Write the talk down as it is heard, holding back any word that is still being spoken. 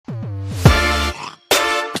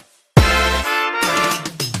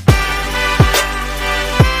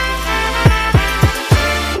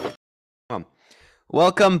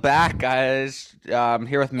Welcome back, guys.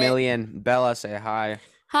 Here with Millie and Bella. Say hi.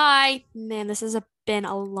 Hi, man, this has been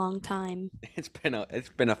a long time. It's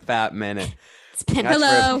been a fat minute. It's been a That's for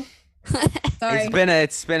Hello. it's Sorry. been a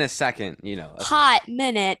it's been a second. hot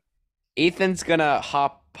minute. Ethan's gonna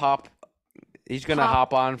hop. He's gonna Pop.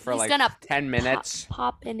 hop on for He's like gonna 10 minutes.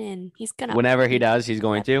 popping in. He's gonna. Whenever he does, he's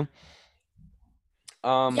going to.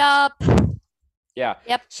 Um, Yup. yeah.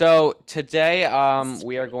 Yep. So today,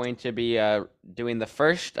 we are going to be doing the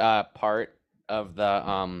first part of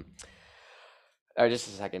the Oh, just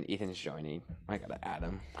a second. Ethan's joining. I gotta add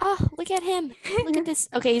him. Oh, look at him. Look at this.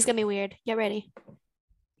 Okay, he's gonna be weird. Get ready.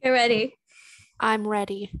 Get ready. I'm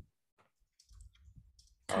ready.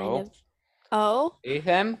 Kind Oh. of. Oh.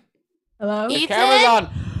 Ethan, Hello. the Ethan? camera's on.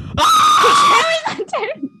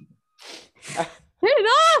 Turn it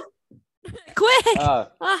off. Quick. Uh,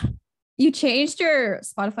 Ah, You changed your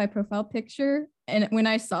Spotify profile picture, and when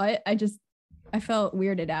I saw it, I felt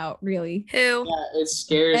weirded out. Really, who? Yeah, it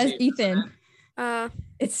scares as you. Ethan, Uh.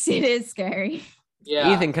 it is scary.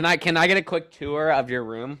 Yeah. Ethan, can I get a quick tour of your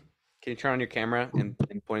room? Can you turn on your camera and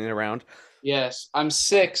point it around? Yes. I'm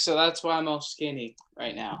sick, so that's why I'm all skinny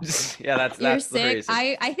right now. Yeah, that's You're the sick. reason.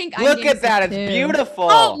 I think I'm Look getting at that! sick It's too. beautiful.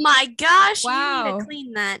 Oh my gosh! You need Wow. to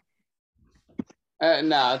clean that.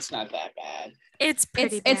 No, it's not that bad. It's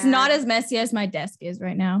pretty It's bad. not as messy as my desk is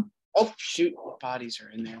right now. Oh shoot, bodies are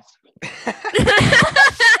in there.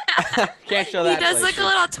 Can't show He that. does look place. a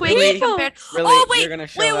little twiggy Really? compared. Really? Oh wait, You're gonna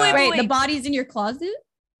show wait, that? Wait, the body's in your closet?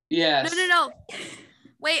 Yes. No.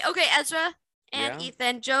 Wait, okay, Ezra and Yeah?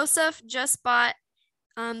 Ethan. Joseph just bought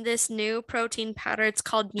this new protein powder. It's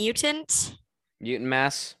called Mutant. Mutant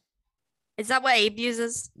mass. Is that what Abe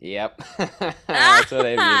uses? Yep. That's what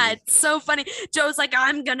Abe uses. It's so funny. Joe's like,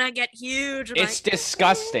 I'm gonna get huge. I'm It's like,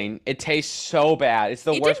 disgusting. It tastes so bad. It's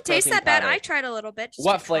the it worst didn't taste protein that bad. powder. I tried a little bit. Just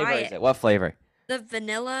What to flavor try is it? What flavor? The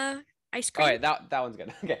vanilla ice Oh cream. wait, that one's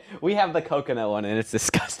good. Okay, we have the coconut one, and it's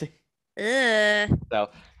disgusting. Ugh. So,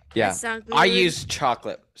 yeah, That sounds I good. use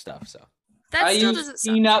chocolate stuff. So That I still use doesn't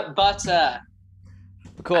sound peanut butter.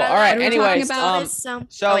 cool. I All right. What are we Anyways, talking about?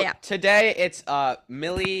 so oh yeah. today it's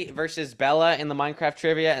Millie versus Bella in the Minecraft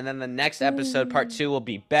trivia, and then the next episode, part 2, will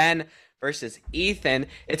be Ben versus Ethan.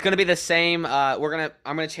 It's gonna be the same. I'm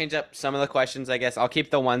gonna change up some of the questions. I guess I'll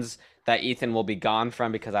keep the ones that Ethan will be gone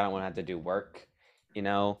from because I don't want to have to do work, you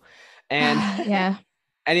know. And Yeah.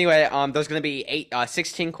 anyway, there's gonna be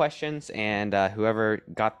 16 questions, and whoever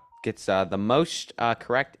gets the most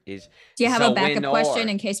correct is Do you have the a backup winner. question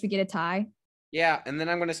in case we get a tie? Yeah, and then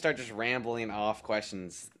I'm gonna start just rambling off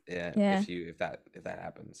questions. Yeah. If that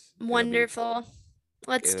happens. It'll be- Wonderful.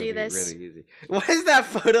 Let's it'll do be this. Really easy. What is that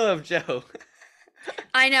photo of Joe?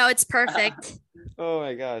 I know it's perfect. Oh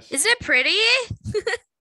my gosh, Isn't it pretty?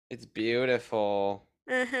 it's beautiful.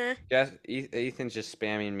 Uh-huh. Yes, Ethan's just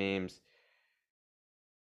spamming memes.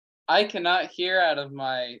 I cannot hear out of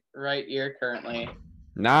my right ear currently.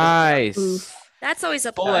 Nice. Oof. That's always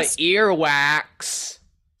a Full of plus. earwax.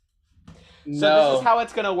 So No. this is how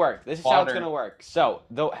it's gonna work. This is how it's Water. gonna work. So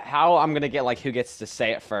how I'm gonna get like who gets to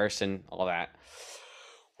say it first and all that.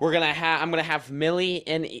 I'm gonna have Millie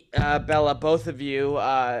and Bella, both of you.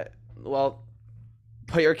 Well,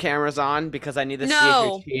 put your cameras on because I need to see if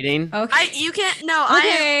No. you're cheating. Okay. You can't. No,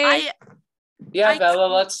 Okay. I Yeah, I- Bella,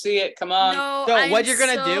 let's see it. Come on. no. So I'm what you're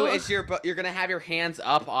gonna do so- is you're gonna have your hands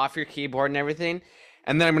up off your keyboard and everything,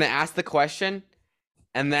 and then I'm gonna ask the question,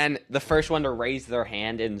 and then the first one to raise their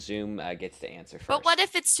hand in Zoom gets to answer first. But what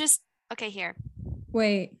if it's just okay? Here,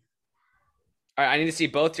 Wait. All right, I need to see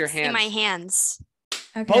both your see hands. my hands.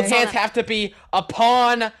 Okay. Both hands Hold on. have to be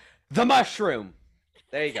upon the mushroom.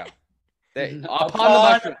 There you go. Upon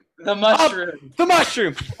Upon the mushroom. the mushroom. The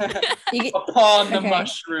mushroom You get- Upon the Okay.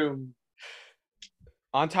 mushroom.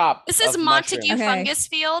 on top. This is of Montague mushroom. Okay. Fungus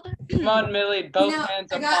Field. Come on, Millie. Both You know,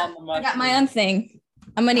 hands I upon got, the I mushroom. got my own thing.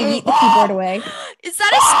 I'm gonna eat the keyboard away. Is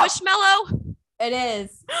that a squishmallow? It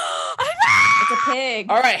is. I It's a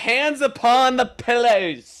pig. All right, hands upon the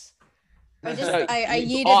pillows. I just So- I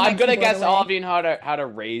yeeted Oh, my I'm gonna keyboard guess all away. of you know how to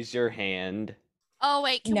raise your hand. Oh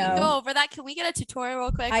wait, can we No. go over that? Can we get a tutorial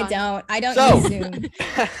real quick? I on- don't So- use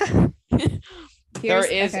Zoom. There Here's-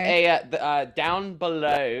 is okay. down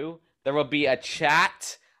below. There will be a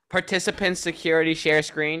chat participant security share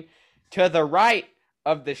screen. To the right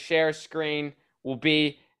of the share screen will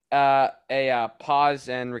be a pause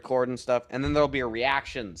and record and stuff, and then there will be a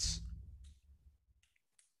reactions.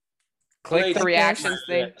 Click Wait, the like reactions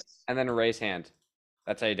this. thing, and then raise hand.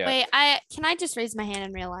 That's how you do it. Wait, can I just raise my hand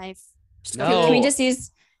in real life? Just go No. Can we just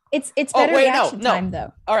use? It's Oh, better wait, no, reaction no. time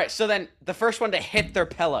though. All right, so then the first one to hit their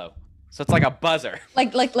pillow. So it's like a buzzer.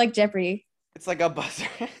 Like Jeopardy. It's like a buzzer.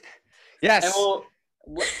 Yes. And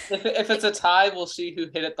If it's a tie, we'll see who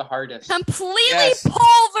hit it the hardest. Completely Yes.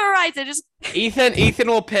 pulverized. I just Ethan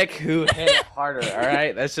will pick who hit it harder. All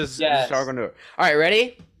right, that's just Yes. how we're gonna do it. All right,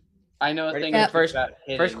 ready? I know a Ready thing for or the two first about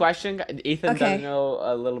hitting. first question. Ethan Okay. doesn't know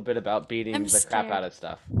a little bit about beating I'm the crap scared. out of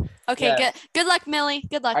stuff. okay. Yes. Good luck, Millie.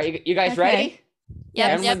 Good luck. All right, you guys Okay. ready? Yep,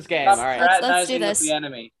 Yes. Everyone's game. All Stop right. Let's do fraternizing with this. the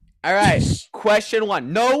enemy. All right. Question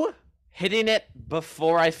 1. No hitting it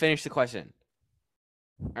before I finish the question.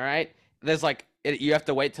 All right. There's like you have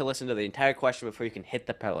to wait to listen to the entire question before you can hit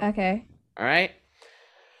the pellet. Okay. All right.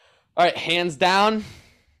 All right. Hands down.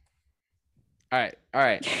 All right. All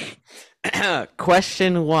right.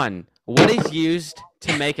 Question 1. What is used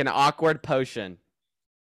to make an awkward potion?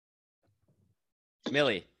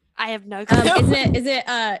 Millie. I have no clue. Is it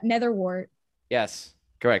nether wart? Yes.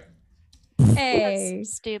 Correct. Hey.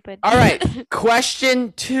 That's stupid. All right.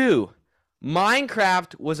 Question 2.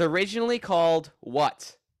 Minecraft was originally called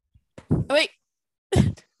what? Wait,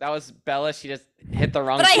 That was Bella. She just hit the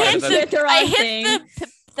wrong but I part hit of the. hit the I wrong hit thing. the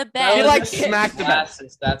That bed. You was like just hitting smacked the bell.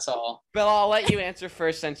 glasses, that's all. Bella, I'll let you answer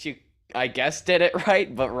first since you, I guess, did it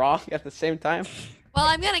right but wrong at the same time. Well,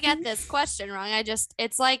 I'm gonna get this question wrong.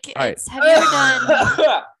 It's like All right. it's. Have you ever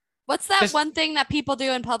done? What's that Just- one thing that people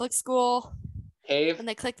do in public school Cave. when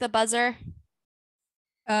they click the buzzer?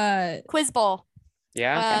 Uh, Quiz bowl.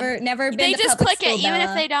 Yeah. never been. They to just public click it, school, even if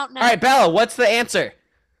Bella. they don't know. All right, Bella. What's the answer?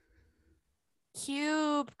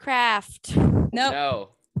 Cube craft. Nope. No. Millie.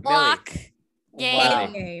 Block. Game. Wow.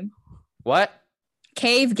 Cave game. What?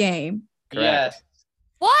 Cave game. Correct. Yes.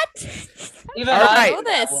 What? Even All I right. know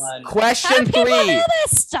This. that one. How Question do people 3. know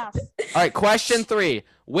this stuff? All right. Question 3.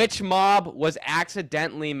 Which mob was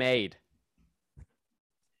accidentally made?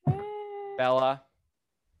 Bella.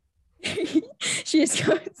 She just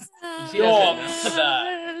goes. She Yo, doesn't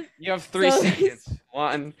that. You have 3 So- seconds.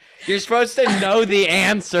 1. You're supposed to know the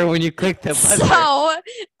answer when you click the buzzer. So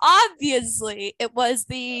obviously it was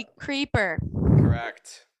the creeper.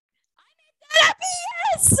 Correct.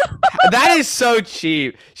 Yes. That is so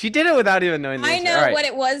cheap. She did it without even knowing the I answer. know All right. what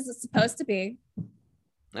it was supposed to be.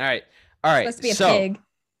 All right. All right. Supposed to be a so, pig.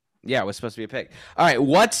 Yeah, it was supposed to be a pig. All right.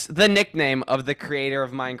 What's the nickname of the creator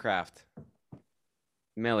of Minecraft?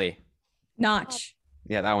 Millie. Notch.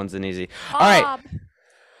 Yeah, that one's an easy. All right. Bob.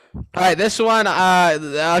 All right. This one.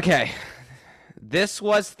 Okay. This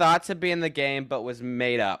was thought to be in the game, but was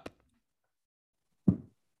made up.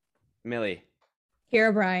 Millie.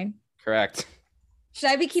 Hero Brian. Correct. Should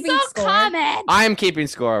I be keeping So score? common. I'm keeping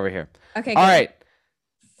score over here. Okay. All good. right.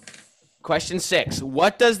 Question 6.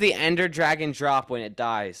 What does the Ender Dragon drop when it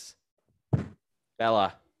dies?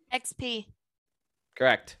 Bella. XP.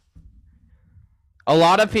 Correct. A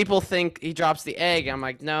lot of people think he drops the egg. I'm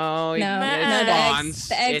like, no, No, it no, spawns,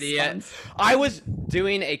 the egg idiot. spawns. I was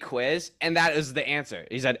doing a quiz, and that is the answer.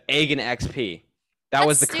 He said egg and XP. That That's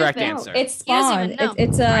was the correct stupid. answer. No, it's He doesn't even spawned. know.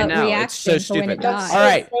 It's a I know, reaction it's so for when it stupid. dies. That's All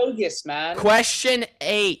right. so bogus, man. Question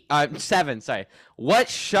 7. Sorry. What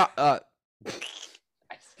shot?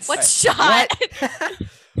 What sorry. shot?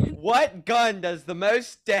 What gun does the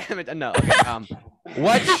most damage? No. Okay.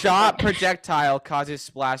 What shot projectile causes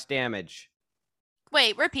splash damage?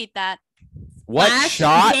 Wait, repeat that. What Splash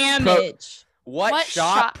shot? damage. What What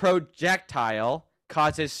shot shot- projectile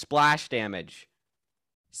causes splash damage?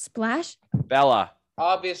 Splash. Bella.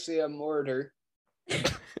 Obviously a mortar.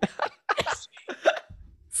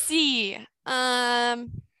 C.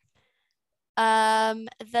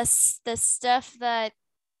 The stuff that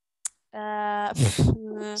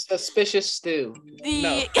Suspicious stew. the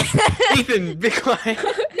No. Ethan, be quiet.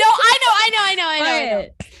 No, I know.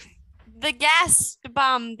 What? The gas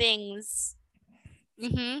bomb things.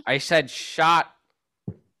 I said shot,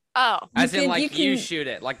 Oh. as in can- like you you can- shoot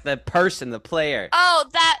it, like the person, the player. Oh,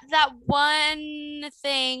 that one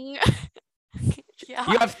thing. Yeah.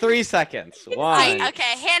 You have 3 seconds. 1. Okay,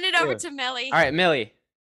 hand it over two. to Millie. All right, Millie.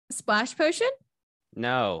 Splash potion.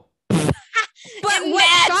 No. But what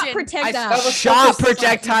shot Imagine. projectile? That was Shot such a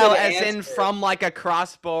projectile, stupid as in answer. from like a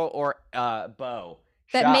crossbow or bow.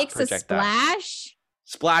 that Shot makes projectile. a splash.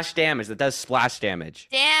 Splash damage. That does splash damage.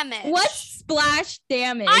 Damage. What splash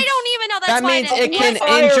damage? I don't even know. That's That why means I it didn't can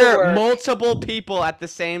know. injure Firework. multiple people at the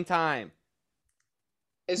same time.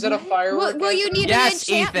 Is it a firework? Well, you answer? need Yes,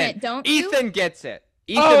 an enchantment, Ethan. don't you? Ethan gets it.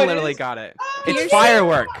 Ethan Oh, it literally is? got it. Piercing? It's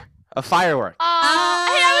firework. A firework. Hey,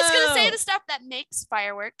 I was gonna say Oh. the stuff that makes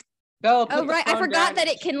firework. Bella, Oh put the right, I phone forgot down. that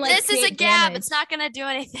it can like. This is a create gap. damage. It's not gonna do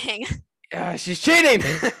anything. She's cheating.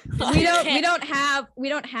 We don't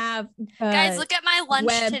have. Guys, look at my lunch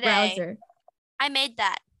web today. browser. I made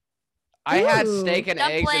that. I had Ooh. steak and eggs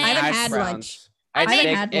and Dumpling. I haven't hash had browns. lunch. I had I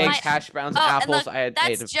steak, had eggs, lunch. hash browns, Oh, and apples. look, I had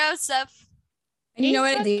That's ate. Joseph. And you know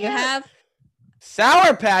what He's do so you cute. have?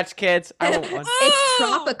 Sour Patch Kids. I want one. It's Ooh!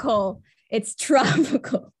 tropical. It's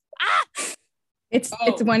tropical. Ah! It's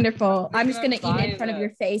Oh, wonderful. I'm I'm just gonna thinking of eat it in buying front of a- your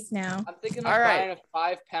face now. I'm thinking of All right.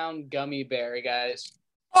 buying a 5-pound gummy bear, guys.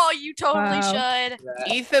 Oh, you totally Wow. should.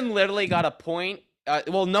 Ethan literally got a point.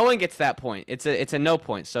 Well, no one gets that point. It's a no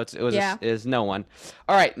point, so it is no one.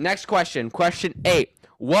 All right, next question. Question 8.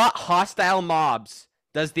 What hostile mobs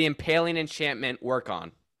does the impaling enchantment work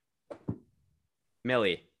on?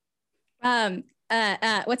 Millie.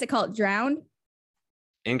 What's it called? Drowned?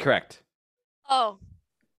 Incorrect. Oh,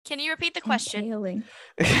 can you repeat the question? Impaling.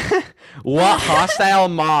 What hostile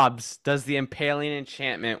mobs does the impaling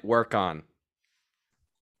enchantment work on?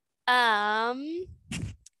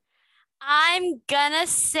 I'm gonna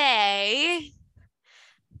say,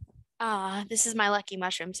 this is my lucky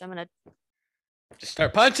mushroom, so I'm gonna. Just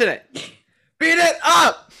start punching it. Beat it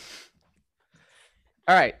up.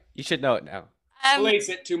 All right, you should know it now. Place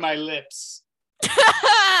it to my lips.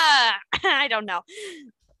 I don't know.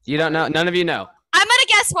 You don't know? None of you know. I'm gonna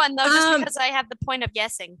guess one though, just Um, because I have the point of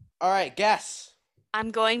guessing. All right, guess.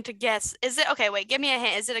 I'm going to guess. Is it okay? Wait, give me a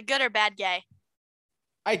hint. Is it a good or bad guy?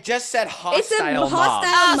 I just said It's a hostile mob.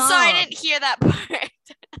 hostile Oh, sorry, I mob. didn't hear that part.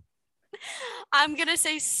 I'm gonna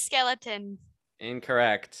say skeleton.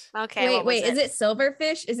 Incorrect. Okay. Wait, what was is it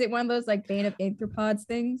silverfish? Is it one of those like Bane of Arthropods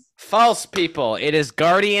things? False, people. It is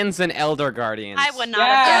guardians and elder guardians. I would not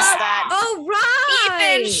have guessed that. Oh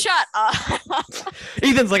right. Ethan, shut up.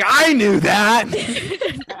 Ethan's like, I knew that.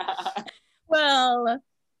 Well,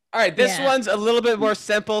 All right, this Yeah. one's a little bit more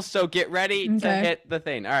simple, so get ready to Okay. hit the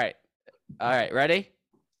thing. All right, ready?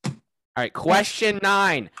 All right, question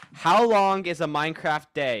 9. How long is a Minecraft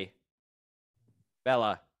day?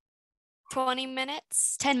 Bella. 20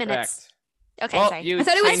 minutes? 10 minutes. Correct. Okay, Well, sorry. you I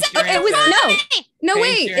thought it was changed your it was answer. no Change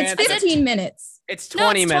wait, your it's answer. 15 minutes. It's No,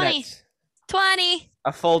 20 it's 20. minutes. 20.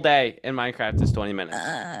 A full day in Minecraft is 20 minutes.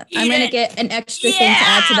 I'm Eat gonna it. get an extra thing to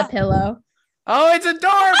add to the Yeah. pillow. Oh, it's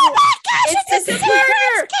adorable. Oh my gosh, It's it's the a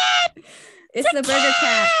burger! It's the burger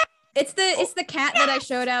cat. It's the cat that I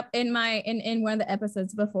showed up in in one of the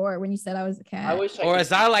episodes before when you said I was a cat. I wish I Or could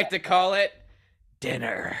as I eat like to that. call it,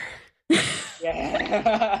 dinner.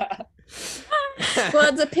 Yeah.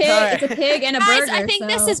 Well, it's a pig. Alright. It's a pig and a Guys, burger. I think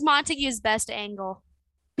this so- is Montague's best angle.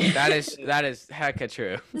 that is hecka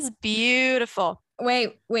true. This is beautiful.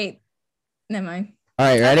 Wait. Never mind. All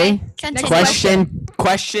right, ready? Continue.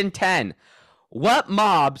 Question 10. What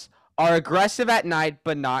mobs are aggressive at night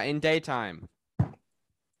but not in daytime?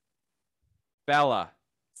 Bella.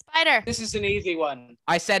 Spider. This is an easy one.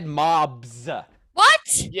 I said mobs. What?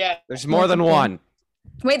 Yeah. There's more than Multiple. one.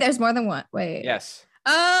 Wait, there's more than one. Wait. Yes.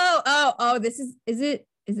 Oh, this is it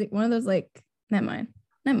one of those like never mind.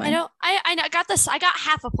 I know, got this. I got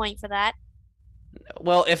half a point for that.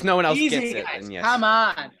 Well, if no one else Easy, gets it, guys. then yes. Come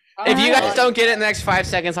on. If you guys on. don't get it in the next 5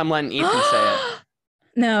 seconds, I'm letting Ethan say it.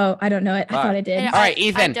 No, I don't know it. I Alright. thought I did. Yeah. All right, I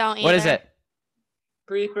Ethan. don't What is either. it?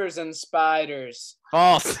 Creepers and spiders.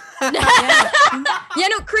 False. Yeah,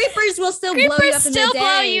 no, creepers will still blow you Creepers up in still the day.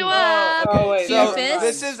 blow you up. Oh, wait. So never this- mind.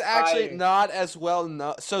 This is actually Spiders. not as well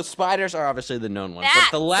known. So spiders are obviously the known one, That-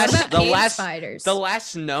 but the What less about cave spiders. spiders? The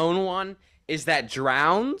less known one is that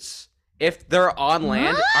drowns, if they're on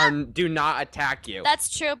land, do not attack you.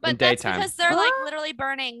 That's true, but In that's daytime. because they're like What? literally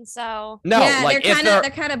burning. So No, yeah, like they're if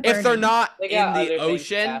kind of if they're not They in got other the things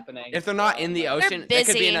ocean, happening, if they're not in the so- ocean, They're they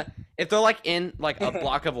could be in busy. a. If they're like in like a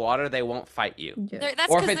block of water, they won't fight you.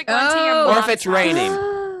 that's Or if because they're it- going to your Oh. Or if mom's it's house. raining.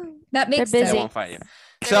 That makes They're They busy. sense. won't fight you.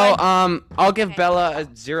 They're So like- I'll give Okay. Bella a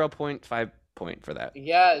 0.5 point for that.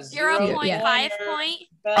 Yeah. 0.5 point.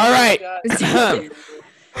 All right. right.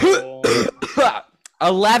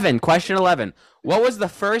 11. Question 11. What was the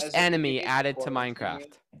first As a enemy baby added to boy,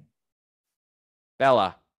 Minecraft?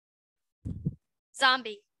 Bella.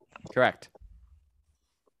 Zombie. Correct.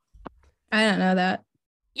 I don't know that.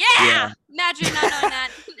 Yeah. Yeah. Imagine not knowing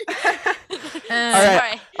that. All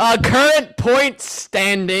right. Sorry. Current point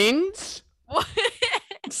standings.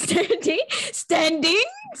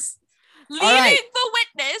 Standings? Leading right. the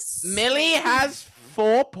witness. Millie has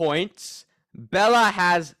 4 points. Bella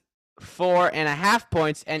has 4.5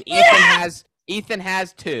 points, and Ethan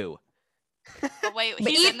has 2. Oh, wait, But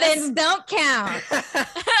he's in this. Ethan's don't count.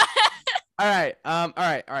 All right. All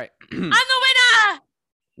right. I'm the winner.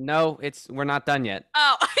 No, we're not done yet.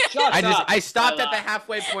 Oh. Shut up. I stopped at the Bella.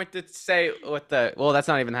 halfway point to say what the. Well, that's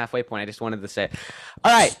not even the halfway point. I just wanted to say it.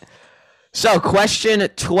 All right. So, question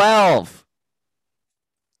 12.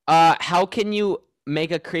 How can you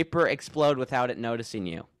make a creeper explode without it noticing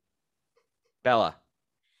you? Bella.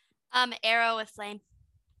 Arrow with flame.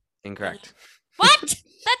 Incorrect. What?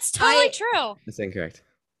 That's totally I- true. That's incorrect.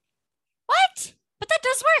 What? But that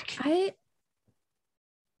does work.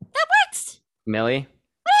 Millie.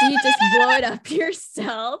 You just blow it up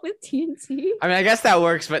yourself with TNT. I mean, I guess that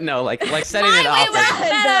works, but no, like setting it Mine off. way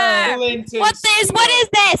better. Clinton What is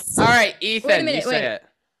this? All right, Ethan, Wait a minute, you say wait. it.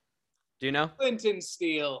 Do you know? Clinton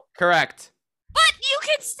Steel. Correct. But you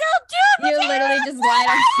can still do You literally just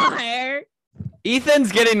light on fire.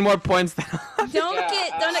 Ethan's getting more points than. Don't Yeah,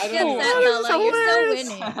 get I upset, don't know. Bella. This is You're still hilarious.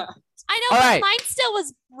 winning. I know, All but right. mine still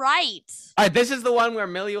was right. All right, this is the one where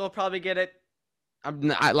Millie will probably get it.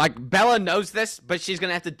 Like Bella knows this, but she's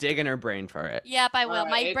gonna have to dig in her brain for it. Yep, I will.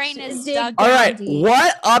 Alright, My it's- brain is Dig dug. All down right, deep.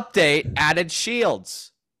 what update added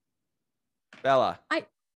shields? Bella, How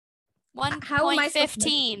am I supposed to-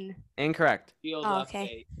 1.15. incorrect. Field Oh,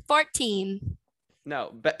 okay. update. 14.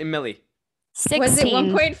 No, Millie, 16. Was it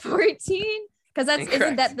 1.14? Because isn't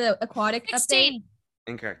Incorrect. that the aquatic update? 16.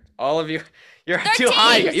 incorrect. All of you, you're 13. too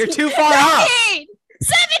high. You're too far off.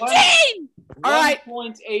 17! All right.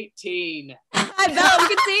 1.18. I bet we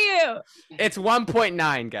can see you. It's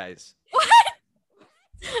 1.9, guys. What?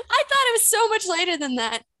 I thought it was so much later than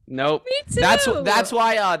that. Nope. Me too. That's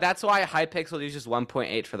why Hypixel uses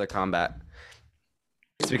 1.8 for their combat.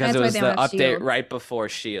 It's because That's it why was they the don't have update shields. right before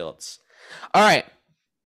shields. All right.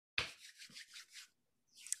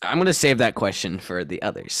 I'm gonna save that question for the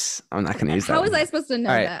others. I'm not gonna use that. How was one. I supposed to know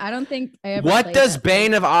All right. that? I don't think I ever. What played does that.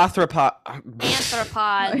 Bane of Arthropod?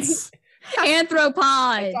 Anthropods.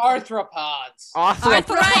 Arthropods. It's arthropods.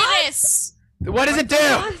 Arthritis. What does it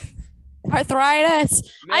do? Arthritis.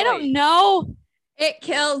 I Millie. don't know. It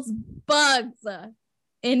kills bugs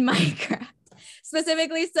in Minecraft,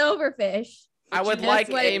 specifically silverfish. I would That's like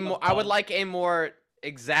what a it- more. I would like a more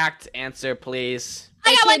exact answer, please.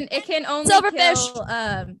 I got one. It can only Silverfish. kill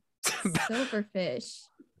silverfish.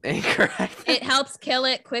 Incorrect. It helps kill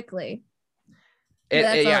it quickly. It,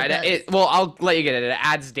 That's all yeah, it does. well, I'll let you get it. It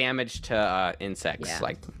adds damage to insects,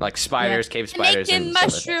 Yeah. like spiders, cave And they spiders, can and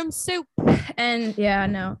silverfish. mushroom soup. And yeah,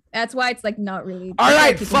 no, that's why it's like not really. All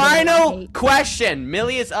right, people don't final hate. question.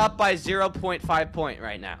 Millie is up by 0.5 point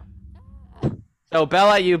right now. So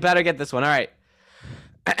Bella, you better get this one. All right.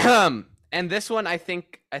 And this one, I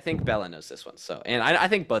think Bella knows this one. So, and I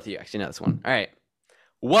think both of you actually know this one. All right.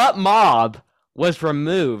 What mob was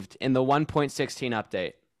removed in the 1.16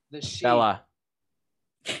 update? The sheep. Bella.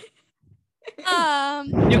 You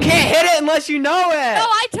You can't hit it unless you know it. No,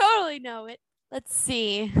 I totally know it. Let's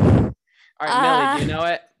see. All right, Millie, do you know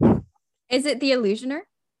it? Is it the illusioner?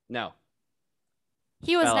 No.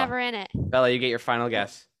 He was Bella. never in it. Bella, you get your final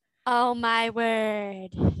guess. Oh my word.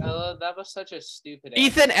 Bella, that was such a stupid.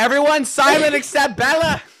 Ethan, everyone silent except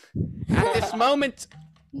Bella at this moment.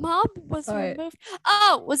 Mob was All right. removed.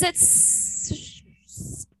 Oh, was it?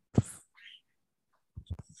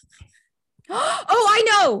 Oh, I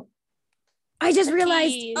know. I just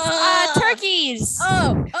realized. Turkeys.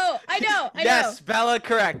 Oh, I know. Yes, Bella,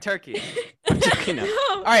 correct. Turkey. Turkey, no. No.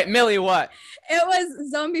 All right, Millie, what? It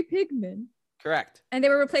was zombie pigmen, correct. and they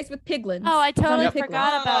were replaced with piglins. Oh, I totally Yep.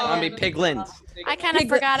 forgot about Zombie it. piglins. I kind of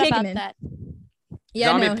Piglet- forgot about pigmen. that. Yeah,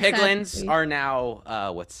 Zombie no, piglins sadly. are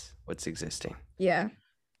now what's existing. Yeah.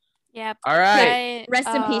 Yep. All right. Okay, Rest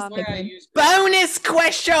in peace, um, Where I Piglin. use- Bonus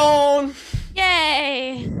question.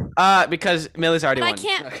 Yay! Because Millie's already But I won.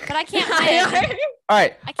 can't. But I can't win. All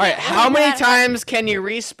right. I All right. can't How win many that. times can you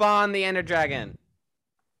respawn the Ender Dragon?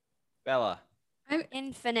 Bella.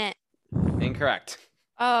 Infinite. Incorrect.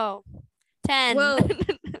 Oh. 10. Well,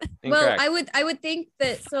 Incorrect. I would think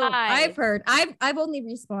that. So Five. I've only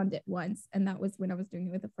respawned it once, and that was when I was doing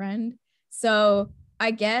it with a friend. So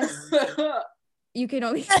I guess you can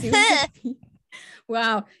only do it.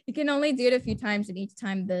 Wow, you can only do it a few times, and each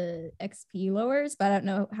time the XP lowers. But I don't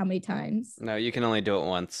know how many times. No, you can only do it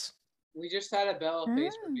once. We just had a Bella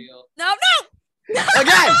face Oh. reveal. no,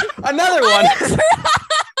 Again, another one.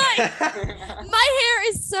 my hair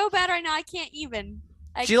is so bad right now. I can't even.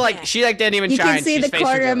 I she like can't. didn't even You shine. can see She's the face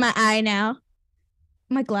corner of revealing. my eye now.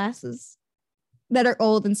 My glasses that are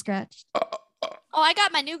old and scratched. Oh, I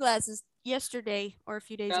got my new glasses yesterday or a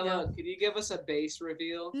few days Bella, ago. could you give us a base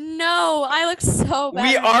reveal? No, I look so bad.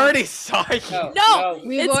 We right now. already saw you. No.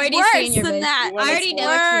 We've It's already worse seen your than face. that. I I already know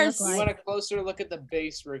what you worse. look We like. want a closer look at the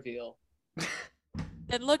base reveal.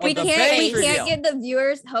 Then look We at the base can't reveal. get the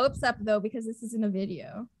viewers' hopes up though because this isn't a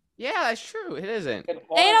video. Yeah, that's true. It isn't. Good They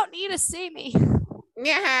point. don't need to see me.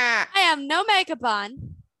 Yeah. I have no makeup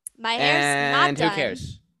on. My hair's not And done. who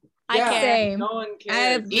cares? I Yeah. care. Same. No one I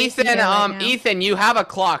have cares. Ethan, Ethan, right now. Ethan, you have a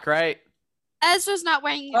clock, right? Ezra's not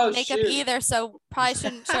wearing Oh, makeup shoot. either, so probably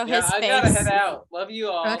shouldn't show Yeah, his I face. gotta head out. Love you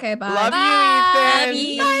all. Okay, bye. Love Bye. you,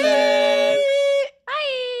 Ethan. Bye.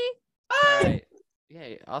 Bye. Bye. All right.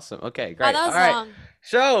 Yeah. Awesome. Okay, Oh, great. that was All right. long.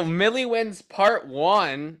 So Millie wins part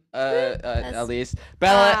 1. At That's- least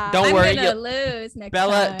Bella, don't I'm worry. gonna lose next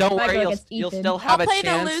Bella, time. don't if I worry. go You'll against Ethan. still I'll have a play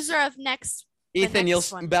chance. the loser of next. Ethan,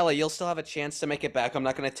 next one. Bella, you'll still have a chance to make it back. I'm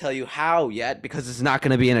not going to tell you how yet because it's not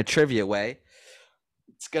going to be in a trivia way.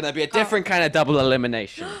 It's going to be a different kind of double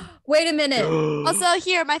elimination. Wait a minute. Also,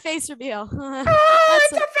 here, my face reveal. It's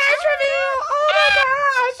a face reveal!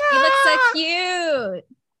 Oh You my look so gosh! cute.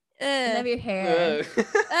 I Ugh. love your hair.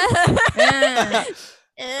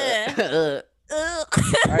 Ugh.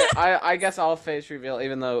 I guess I'll face reveal,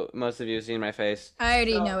 even though most of you have seen my face. I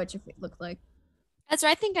already So- know what your face look like. That's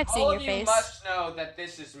right. I think I've seen All your of you face. must know that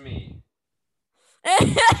this is me.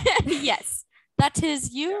 Yes, that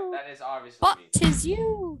is you. That is obviously But me. tis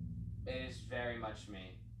you. It is very much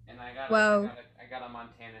me. And I got, Whoa. I got a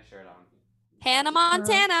Montana shirt on. Hannah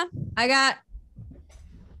Montana. I got.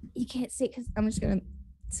 You can't see it because I'm just gonna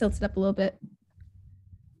tilt it up a little bit.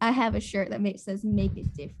 I have a shirt that says "Make a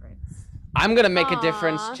Difference." I'm gonna make a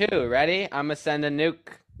difference Aw. too. Ready? I'm gonna send a nuke.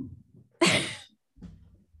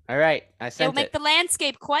 All right, I It'll sent make it. the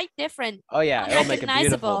landscape quite different. Oh yeah, it'll make it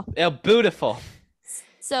beautiful. Unrecognizable. It'll beautiful.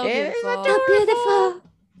 So It is beautiful. Beautiful.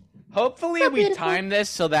 Hopefully So we beautiful. time this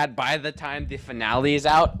so that by the time the finale is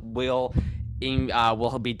out, we'll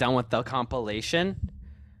be done with the compilation.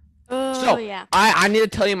 Oh So, yeah. I need to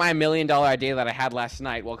tell you my $1 million idea that I had last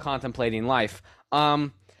night while contemplating life.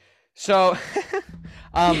 So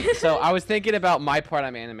I was thinking about my part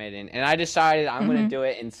I'm animating, and I decided I'm gonna Mhm. do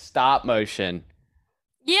it in stop motion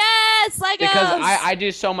Yes, Legos. because I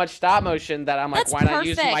do so much stop motion that I'm like, That's why not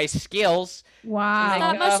use my perfect. skills to Wow.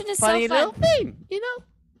 Stop make motion a is so funny little fun. thing, you know?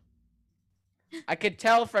 I could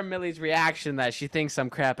tell from Millie's reaction that she thinks I'm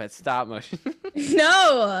crap at stop motion.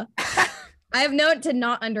 No. I have known to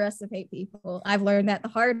not underestimate people. I've learned that the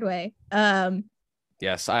hard way.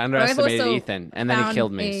 Yes, I underestimated also Ethan, and then he found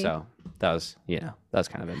killed me. a- So that was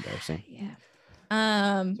kind of embarrassing. Yeah.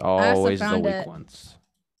 I also Always the found weak ones.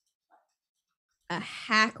 a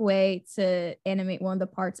hack way to animate one of the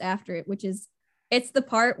parts after it, which is it's the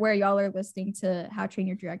part where y'all are listening to How to Train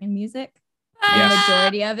Your Dragon music. The Yes.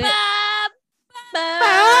 majority of it.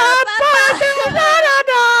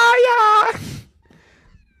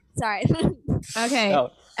 Sorry. Okay.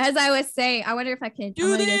 No. As I was saying, I wonder if I can Do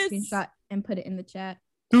I'm gonna get a this. screenshot and put it in the chat.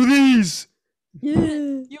 Do these.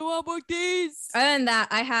 You want more keys? Other than that,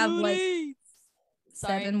 I have like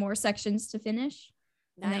Sorry. 7 more sections to finish.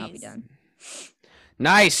 And then I'll be Nice. done.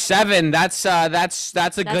 Nice 7. That's a good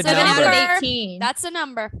That's a 7 number. out of number. 18. That's a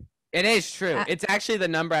number. It is true. Uh, It's actually the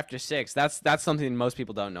number after 6. That's something most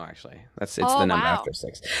people don't know. Actually, it's Oh, the number wow. after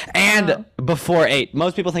 6 and before 8.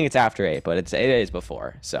 Most people think it's after 8, but it is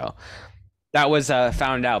before. So that was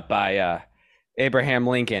found out by Abraham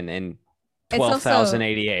Lincoln in It's also-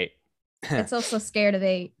 12,088. it's also scared of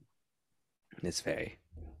 8 It's very.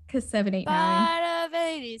 because 7, 8, 9. Part of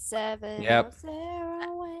 87. Yep.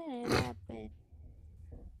 Sarah, when it happened.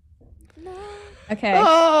 No. Okay.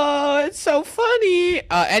 Oh, it's so funny.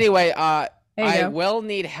 Anyway, There you I go. will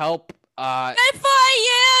need help. Good for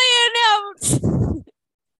you, know.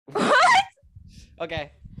 What?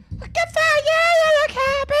 Okay. Good for you, look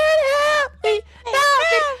happy, help me.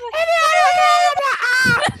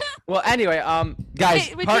 Well, anyway,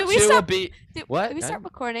 guys, Wait, part did we 2 will stop- be. Did, What? Did we start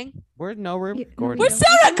recording? We're Yeah, recording. we We're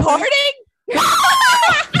still recording?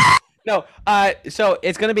 No, so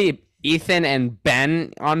it's gonna be Ethan and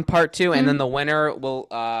Ben on part 2, and then the winner will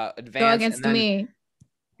advance. Go against and then, me.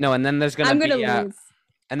 No, and then there's gonna I'm be gonna lose.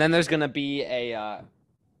 and then there's gonna be a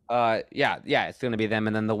it's gonna be them,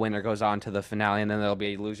 and then the winner goes on to the finale, and then there'll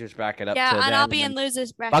be losers bracket up. Yeah, to and them, I'll be in then-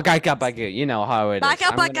 losers bracket. Back, you know how it is. Back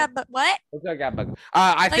up, I'm back gonna- up. What?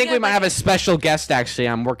 I think we up, might back have a up. special guest. Actually,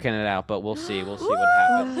 I'm working it out, but we'll see. We'll see what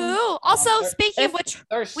happens. Who? Also, they're- speaking of if- which,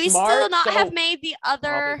 They're we smart, still not so, have made the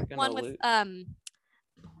other probably gonna one with lose.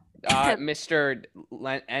 Mr.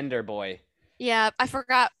 Ender Boy. Yeah, I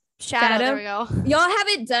forgot. Shadow. There we go. Y'all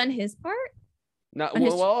haven't done his part? No, On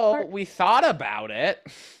his well, part? we thought about it.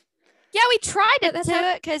 Yeah, we tried to that's do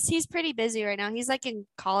how- it because he's pretty busy right now. He's like in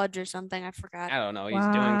college or something. I forgot. I don't know. He's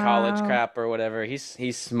doing college Wow. crap or whatever. He's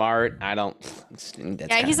smart. I don't.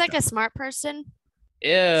 Yeah, he's like a smart person.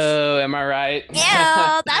 Ew, am I right?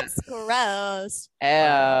 Ew, that's gross.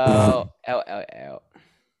 Ew. Ew.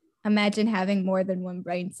 Imagine having more than one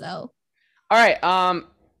brain cell. All right.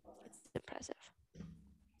 It's impressive.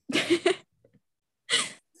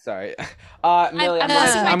 Sorry. Millie, I'm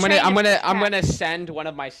losing my I'm train of gonna send one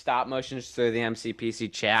of my stop motions through the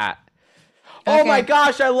MCPC chat. Oh my Okay.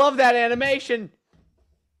 gosh, I love that animation.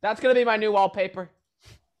 That's gonna be my new wallpaper.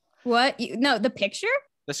 What? No, the picture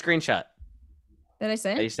The screenshot that I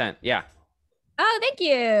that you sent? sent. Yeah. Oh, thank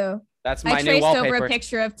you. That's my I new traced over wallpaper. a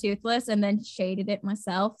picture of Toothless and then shaded it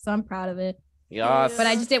myself, so I'm proud of it. Yes. But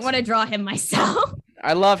I just didn't want to draw him myself.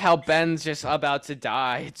 I love how Ben's just about to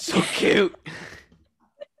die. It's so cute.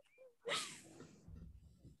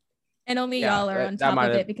 And only Yeah, y'all are that on top of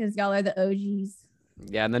might've- it because y'all are the OGs.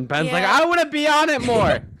 Yeah, and then Ben's like, Yeah. I want to be on it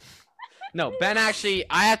more. No, Ben actually,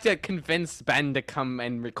 I have to convince Ben to come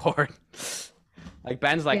and record. Like,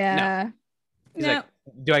 Ben's like, no. yeah. He's No, like,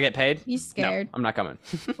 do I get paid? he's scared. No, I'm not coming.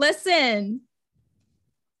 Listen.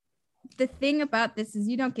 The thing about this is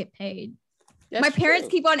you don't get paid. My parents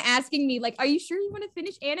keep on asking me, like, are you sure you want to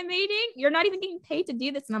finish animating? You're not even getting paid to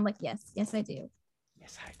do this. And I'm like, yes, I do.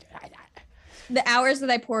 Yes, I do. The hours that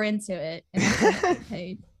I pour into it and I don't get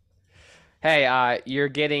paid. Hey, you're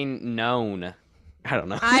getting known. I don't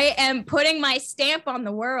know. I am putting my stamp on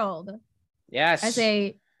the world Yes. as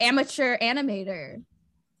a amateur animator.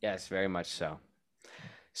 Yes, very much so.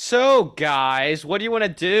 So, guys, what do you want to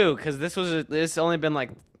do? Because this only been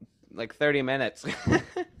like 30 minutes.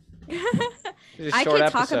 It's a I short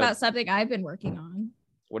can talk episode. about something I've been working on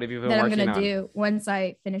What have you been that I'm working gonna on? do once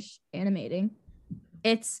I finish animating.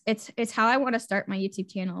 It's how I want to start my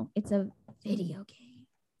YouTube channel. It's a video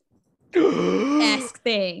game esque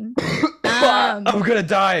thing. I'm gonna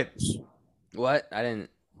die. What? I didn't.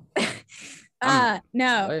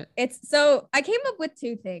 No, What? it's so I came up with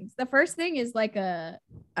two things. The first thing is like a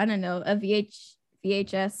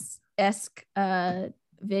VHS esque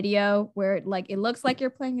video where it looks like you're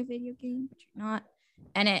playing a video game, but you're not,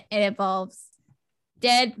 and it involves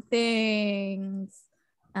dead things,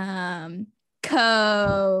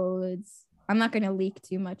 codes. I'm not gonna leak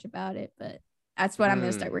too much about it, but that's what I'm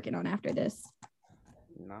gonna start working on after this.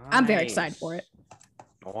 I'm very excited for it.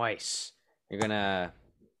 Nice. You're gonna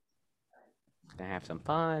have some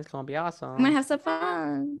fun. It's gonna be awesome. I'm gonna have some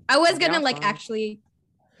fun. I was That'd be gonna awesome. actually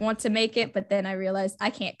want to make it, but then I realized I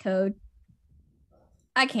can't code.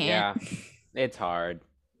 I can't. Yeah, it's hard.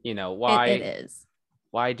 You know why? It is.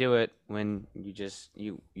 Why do it when you just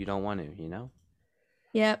you don't want to? You know.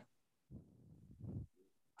 Yep.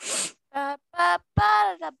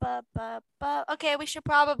 Okay, we should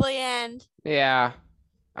probably end. Yeah,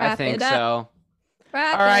 I Wrap think it up. so.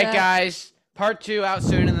 Wrap All right, it up. guys. Part 2 out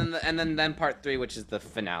soon, and then part 3, which is the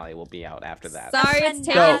finale, will be out after that. Sorry it's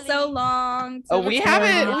Finale. taking so long. to Oh, we record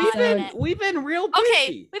haven't. an episode. We've been real busy.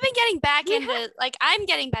 Okay, we've been getting back into I'm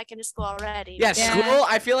getting back into school already. Yeah, Yeah. school.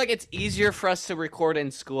 I feel like it's easier for us to record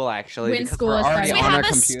in school actually When because school we're is already starting. we on our have a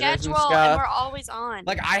computers schedule and and stuff. we're always on.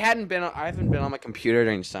 Like I haven't been. I haven't been on my computer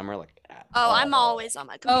during summer. Like. At I'm all. always on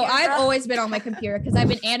my computer. Oh, I've always been on my computer because I've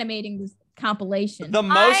been animating this compilation. The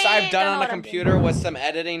most I I've done don't on know a what I'm computer was some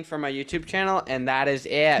editing for my YouTube channel, and that is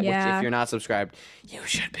it. Which, Yeah. if you're not subscribed, you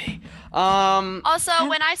should be. Also,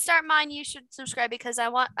 when I start mine, you should subscribe because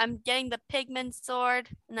I'm getting the pigment sword,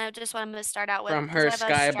 and that's just what I'm gonna start out with. from 'cause I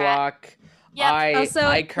her have a Skyblock. strat. Yep. Also, I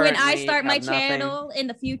when I currently start my have nothing. channel in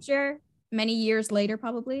the future, many years later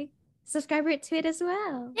probably, subscribe to it as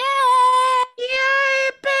well. Yay,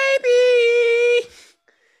 baby!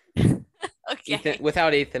 Okay. Ethan,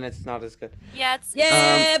 without Ethan, it's not as good. Yeah, it's Yeah,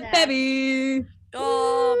 sad. baby.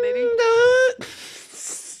 Oh, baby.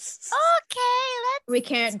 Okay, let's We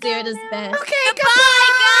can't do it as best. Okay, goodbye.